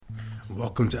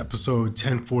Welcome to episode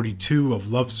 1042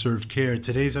 of Love Serve Care.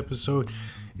 Today's episode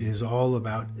is all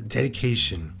about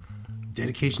dedication.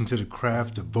 Dedication to the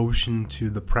craft, devotion to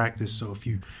the practice. So if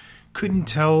you couldn't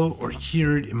tell or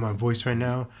hear it in my voice right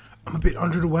now, I'm a bit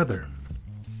under the weather.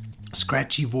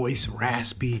 Scratchy voice,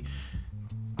 raspy,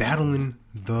 battling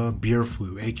the beer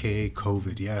flu, aka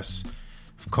COVID. Yes,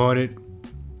 I've caught it.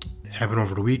 Happened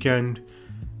over the weekend.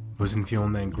 Wasn't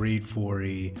feeling that great for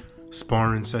a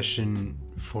sparring session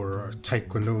for our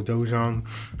Taekwondo Dojang.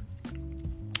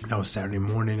 That was Saturday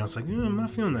morning. I was like, I'm not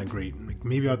feeling that great. Like,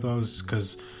 maybe I thought it was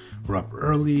because we're up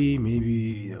early.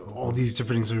 Maybe all these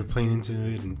different things are playing into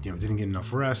it, and didn't get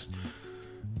enough rest.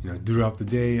 Throughout the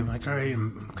day, I'm like, all right,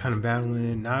 I'm kind of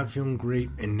battling it, not feeling great.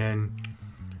 And then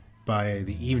by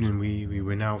the evening, we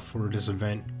went out for this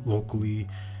event locally.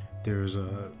 There's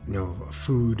a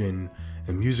food and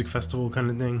a music festival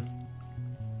kind of thing,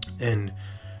 and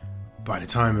by the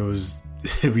time it was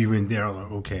we went there, I was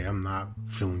like, okay, I'm not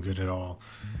feeling good at all.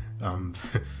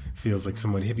 Feels like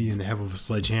somebody hit me in the head with a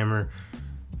sledgehammer.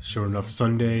 Sure enough,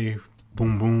 Sunday,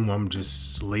 boom, boom, I'm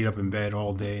just laid up in bed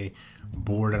all day,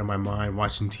 bored out of my mind,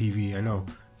 watching TV. I know,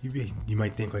 you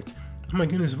might think like, oh my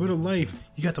goodness, what a life.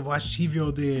 You got to watch TV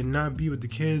all day and not be with the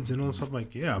kids and all that stuff. I'm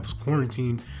like, yeah, I was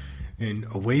quarantined and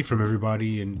away from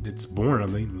everybody, and it's boring.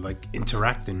 I'm like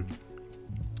interacting.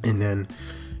 And then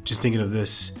just thinking of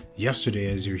this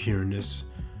yesterday as you're hearing this,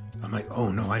 I'm like,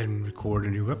 oh no, I didn't record a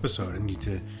new episode. I need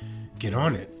to get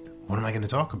on it. What am I going to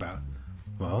talk about?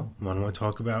 Well, why don't I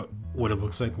talk about what it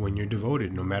looks like when you're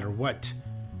devoted, no matter what,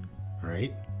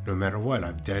 right? No matter what.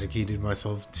 I've dedicated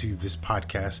myself to this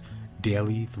podcast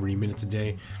daily, 3 minutes a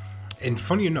day. And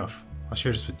funny enough, I'll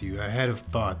share this with you. I had a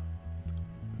thought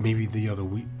maybe the other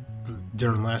week,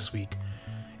 during last week,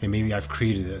 and maybe I've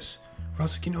created this. I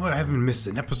was like, you know what? I haven't missed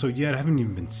an episode yet. I haven't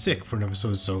even been sick for an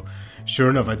episode. So sure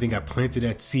enough, I think I planted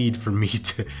that seed for me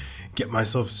to get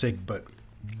myself sick. But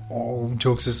all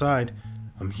jokes aside,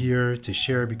 I'm here to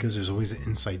share because there's always an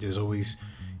insight. There's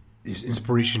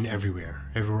inspiration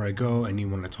everywhere. Everywhere I go,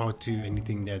 anyone I talk to,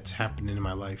 anything that's happening in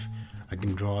my life, I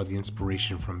can draw the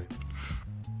inspiration from it.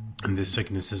 And this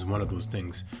sickness is one of those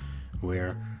things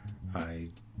where I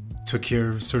took care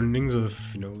of certain things of,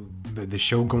 the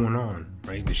show going on,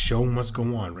 right? The show must go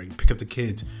on, right? Pick up the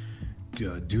kids,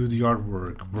 do the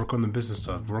artwork, work on the business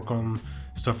stuff, work on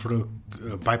stuff for the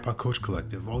BIPOC Coach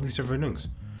Collective, all these different things.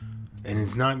 And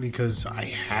it's not because I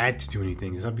had to do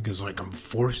anything. It's not because I'm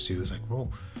forced to. It's like, well,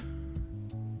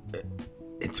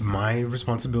 it's my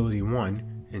responsibility,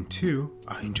 one, and two,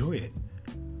 I enjoy it.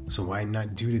 So why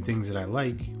not do the things that I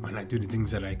like? Why not do the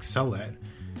things that I excel at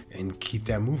and keep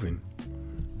that moving?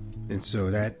 And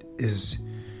so that is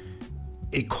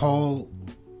a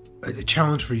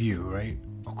challenge for you, right?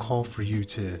 A call for you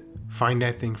to find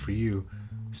that thing for you,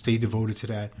 stay devoted to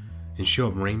that, and show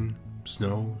up rain,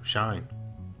 snow, shine.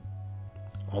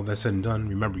 All that said and done,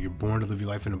 remember, you're born to live your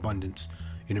life in abundance.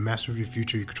 You're the master of your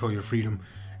future, you control your freedom,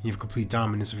 and you have complete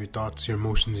dominance of your thoughts, your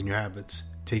emotions, and your habits.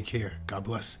 Take care. God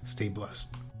bless. Stay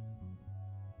blessed.